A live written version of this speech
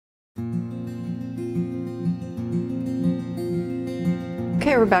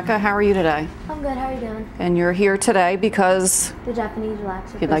Okay, Rebecca, how are you today? I'm good, how are you doing? And you're here today because The Japanese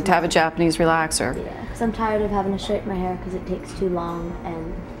relaxer. you'd like to have a Japanese relaxer. Yeah, because I'm tired of having to straighten my hair because it takes too long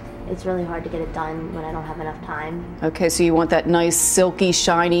and it's really hard to get it done when I don't have enough time. Okay, so you want that nice, silky,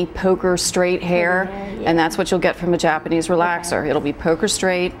 shiny, poker straight hair, yeah. and that's what you'll get from a Japanese relaxer. Okay. It'll be poker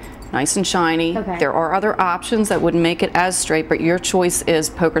straight, nice and shiny. Okay. There are other options that wouldn't make it as straight, but your choice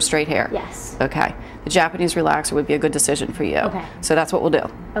is poker straight hair. Yes. Okay. The Japanese relaxer would be a good decision for you. Okay. So that's what we'll do.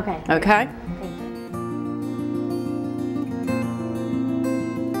 Okay. Okay? Thank you.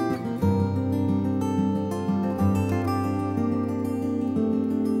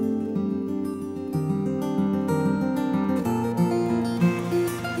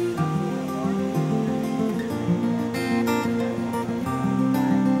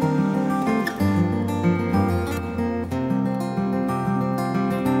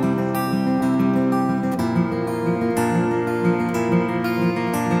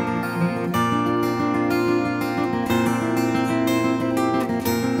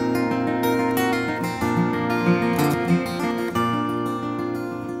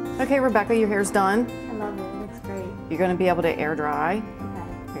 Okay, Rebecca, your hair's done. I love it, it looks great. You're going to be able to air dry.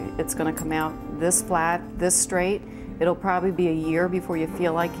 Okay. It's going to come out this flat, this straight. It'll probably be a year before you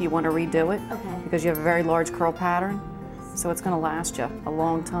feel like you want to redo it. Okay. Because you have a very large curl pattern. So it's going to last you a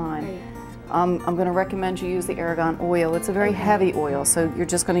long time. Great. I'm going to recommend you use the Argan oil. It's a very heavy oil, so you're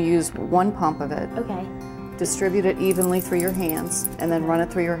just going to use one pump of it. Okay. Distribute it evenly through your hands and then run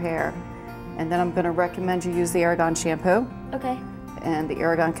it through your hair. And then I'm going to recommend you use the Argan shampoo Okay. and the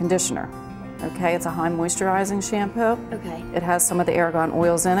Argan conditioner. Okay, it's a high moisturizing shampoo. Okay. It has some of the Argan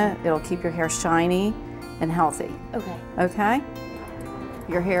oils in it. It'll keep your hair shiny and healthy. Okay. Okay?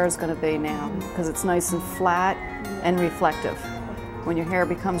 Your hair is going to be now because it's nice and flat and reflective. When your hair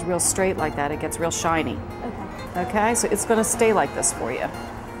becomes real straight like that, it gets real shiny. Okay. Okay, so it's going to stay like this for you.